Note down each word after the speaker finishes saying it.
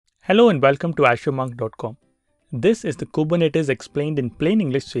Hello and welcome to AzureMonk.com. This is the Kubernetes Explained in Plain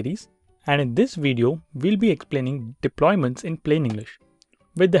English series, and in this video, we'll be explaining deployments in plain English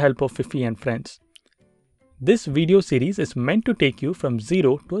with the help of Fifi and friends. This video series is meant to take you from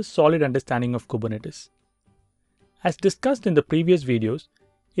zero to a solid understanding of Kubernetes. As discussed in the previous videos,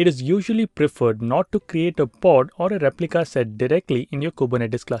 it is usually preferred not to create a pod or a replica set directly in your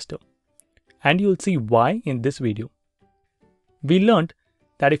Kubernetes cluster, and you'll see why in this video. We learned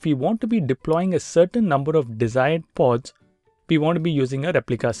that if we want to be deploying a certain number of desired pods, we want to be using a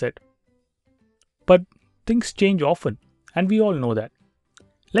replica set. But things change often, and we all know that.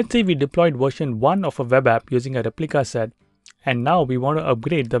 Let's say we deployed version 1 of a web app using a replica set, and now we want to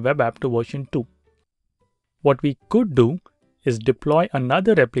upgrade the web app to version 2. What we could do is deploy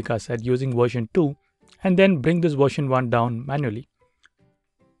another replica set using version 2 and then bring this version 1 down manually.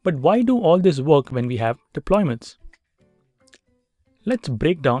 But why do all this work when we have deployments? Let's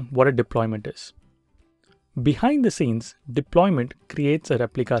break down what a deployment is. Behind the scenes, deployment creates a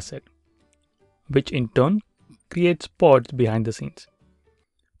replica set, which in turn creates pods behind the scenes.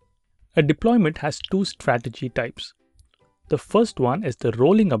 A deployment has two strategy types. The first one is the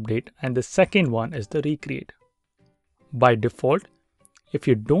rolling update and the second one is the recreate. By default, if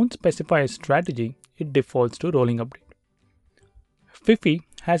you don't specify a strategy, it defaults to rolling update. Fifi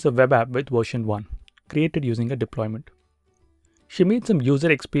has a web app with version 1, created using a deployment. She made some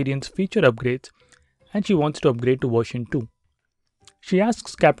user experience feature upgrades and she wants to upgrade to version 2. She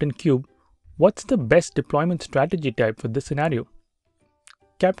asks Captain Cube, what's the best deployment strategy type for this scenario?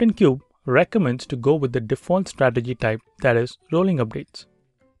 Captain Cube recommends to go with the default strategy type, that is rolling updates.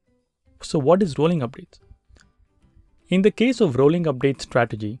 So what is rolling updates? In the case of rolling update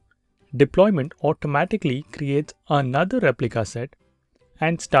strategy, deployment automatically creates another replica set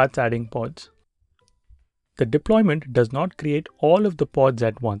and starts adding pods. The deployment does not create all of the pods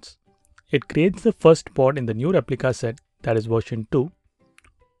at once. It creates the first pod in the new replica set, that is version 2,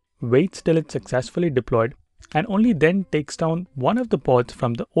 waits till it's successfully deployed, and only then takes down one of the pods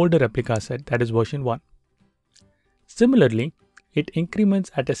from the older replica set, that is version 1. Similarly, it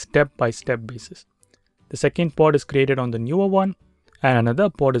increments at a step-by-step basis. The second pod is created on the newer one, and another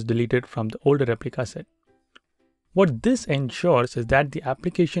pod is deleted from the older replica set. What this ensures is that the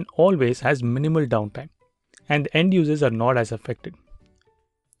application always has minimal downtime, and the end users are not as affected.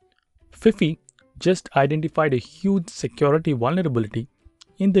 Fifi just identified a huge security vulnerability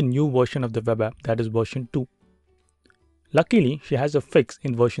in the new version of the web app, that is version 2. Luckily, she has a fix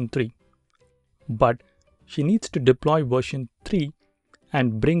in version 3, but she needs to deploy version 3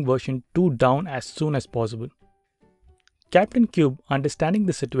 and bring version 2 down as soon as possible. Captain Cube, understanding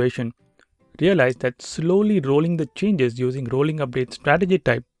the situation, realized that slowly rolling the changes using rolling update strategy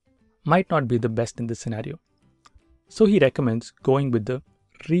type might not be the best in this scenario. So he recommends going with the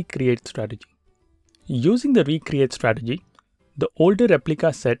recreate strategy. Using the recreate strategy, the older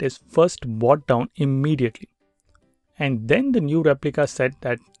replica set is first brought down immediately, and then the new replica set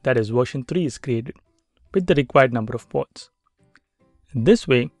that is version 3 is created with the required number of pods. This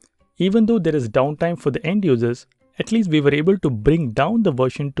way, even though there is downtime for the end users, at least we were able to bring down the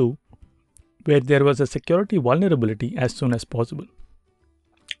version 2 where there was a security vulnerability as soon as possible.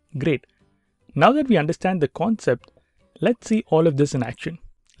 Great. Now that we understand the concept, let's see all of this in action.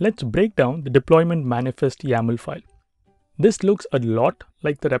 Let's break down the deployment manifest YAML file. This looks a lot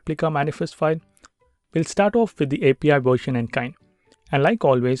like the replica manifest file. We'll start off with the API version and kind. And like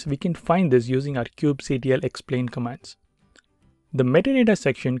always, we can find this using our kubectl explain commands. The metadata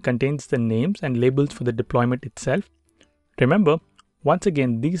section contains the names and labels for the deployment itself. Remember, once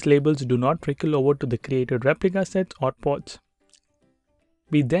again, these labels do not trickle over to the created replica sets or pods.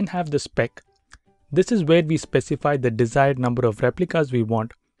 We then have the spec. This is where we specify the desired number of replicas we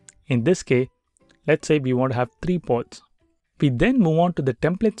want. In this case, let's say we want to have 3 pods. We then move on to the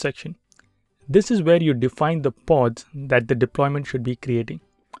template section. This is where you define the pods that the deployment should be creating.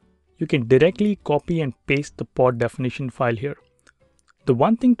 You can directly copy and paste the pod definition file here. The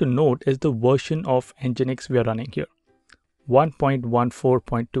one thing to note is the version of Nginx we are running here,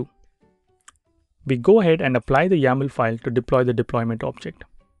 1.14.2. We go ahead and apply the YAML file to deploy the deployment object.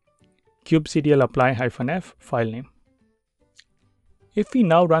 kubectl apply-f file name. If we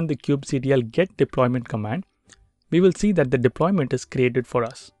now run the kubectl get deployment command, we will see that the deployment is created for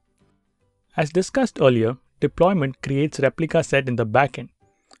us. As discussed earlier, deployment creates replica set in the backend,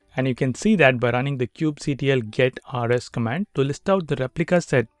 and you can see that by running the kubectl get rs command to list out the replica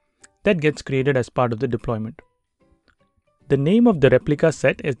set that gets created as part of the deployment. The name of the replica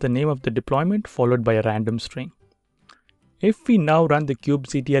set is the name of the deployment followed by a random string. If we now run the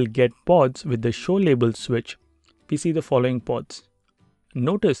kubectl get pods with the show label switch, we see the following pods.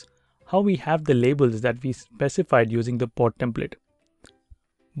 Notice how we have the labels that we specified using the pod template.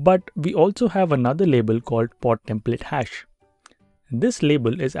 But we also have another label called pod template hash. This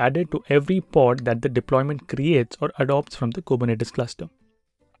label is added to every pod that the deployment creates or adopts from the Kubernetes cluster.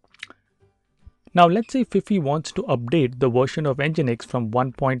 Now let's say Fifi wants to update the version of Nginx from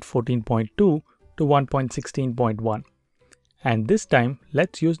 1.14.2 to 1.16.1. And this time,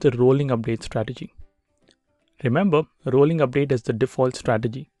 let's use the rolling update strategy. Remember, rolling update is the default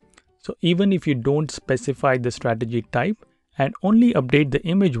strategy. So even if you don't specify the strategy type and only update the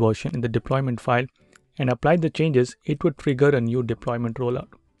image version in the deployment file and apply the changes, it would trigger a new deployment rollout.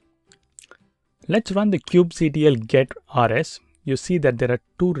 Let's run the kubectl get rs. You see that there are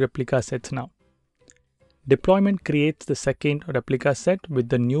two replica sets now. Deployment creates the second replica set with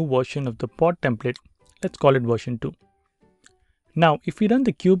the new version of the pod template. Let's call it version 2. Now, if we run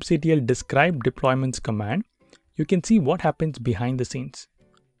the kubectl describe deployments command, you can see what happens behind the scenes.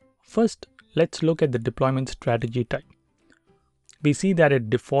 First, let's look at the deployment strategy type. We see that it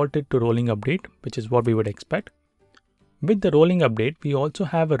defaulted to rolling update, which is what we would expect. With the rolling update, we also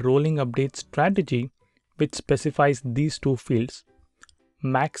have a rolling update strategy which specifies these two fields,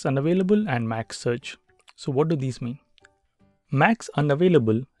 max unavailable and max surge. So what do these mean? Max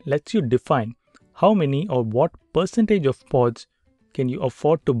unavailable lets you define how many or what percentage of pods can you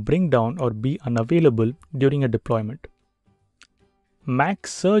afford to bring down or be unavailable during a deployment.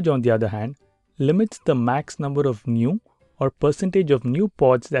 Max surge, on the other hand, limits the max number of new or percentage of new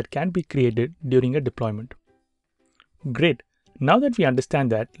pods that can be created during a deployment. Great. Now that we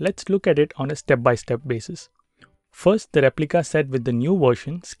understand that, let's look at it on a step-by-step basis. First, the replica set with the new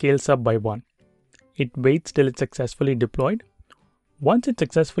version scales up by 1. It waits till it's successfully deployed. Once it's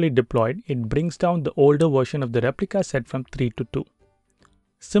successfully deployed, it brings down the older version of the replica set from 3 to 2.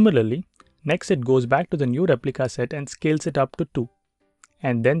 Similarly, next it goes back to the new replica set and scales it up to 2,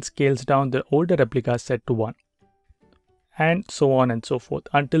 and then scales down the older replica set to 1, and so on and so forth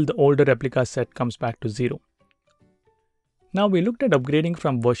until the older replica set comes back to 0. Now we looked at upgrading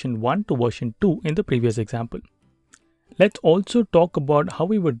from version 1 to version 2 in the previous example. Let's also talk about how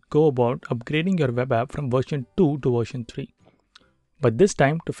we would go about upgrading your web app from version 2 to version 3, but this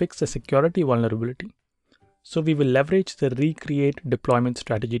time to fix a security vulnerability. So we will leverage the recreate deployment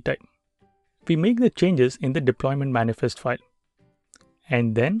strategy type. We make the changes in the deployment manifest file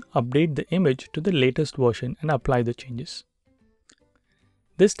and then update the image to the latest version and apply the changes.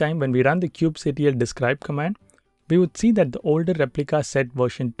 This time when we run the kubectl describe command, we would see that the older replica set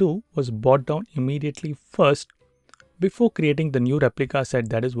version 2 was brought down immediately first before creating the new replica set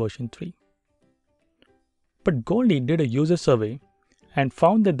that is version 3. But Goldie did a user survey and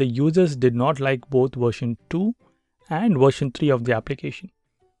found that the users did not like both version 2 and version 3 of the application,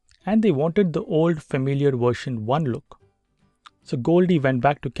 and they wanted the old familiar version 1 look. So Goldie went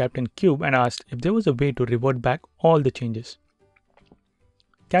back to Captain Cube and asked if there was a way to revert back all the changes.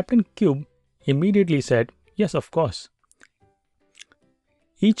 Captain Cube immediately said, yes, of course.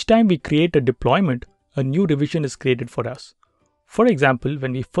 Each time we create a deployment, a new revision is created for us. For example,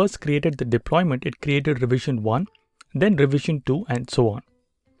 when we first created the deployment, it created revision 1, then revision 2, and so on.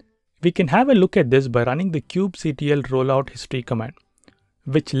 We can have a look at this by running the kubectl rollout history command,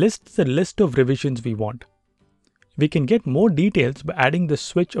 which lists the list of revisions we want. We can get more details by adding the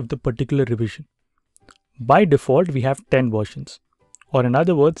switch of the particular revision. By default, we have 10 versions, or in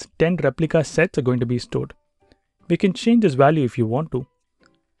other words, 10 replica sets are going to be stored. We can change this value if you want to.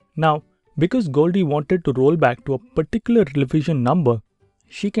 Now, because Goldie wanted to roll back to a particular revision number,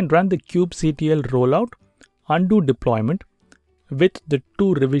 she can run the kubectl rollout undo deployment with the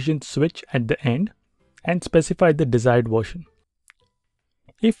to revision switch at the end and specify the desired version.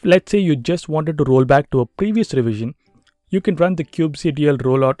 If let's say you just wanted to roll back to a previous revision, you can run the kubectl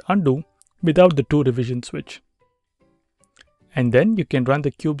rollout undo without the to revision switch. And then you can run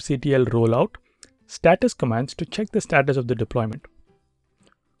the kubectl rollout status commands to check the status of the deployment.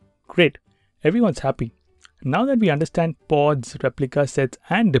 Great, everyone's happy. Now that we understand pods, replica sets,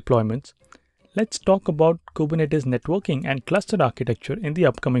 and deployments, let's talk about Kubernetes networking and cluster architecture in the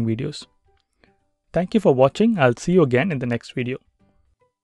upcoming videos. Thank you for watching. I'll see you again in the next video.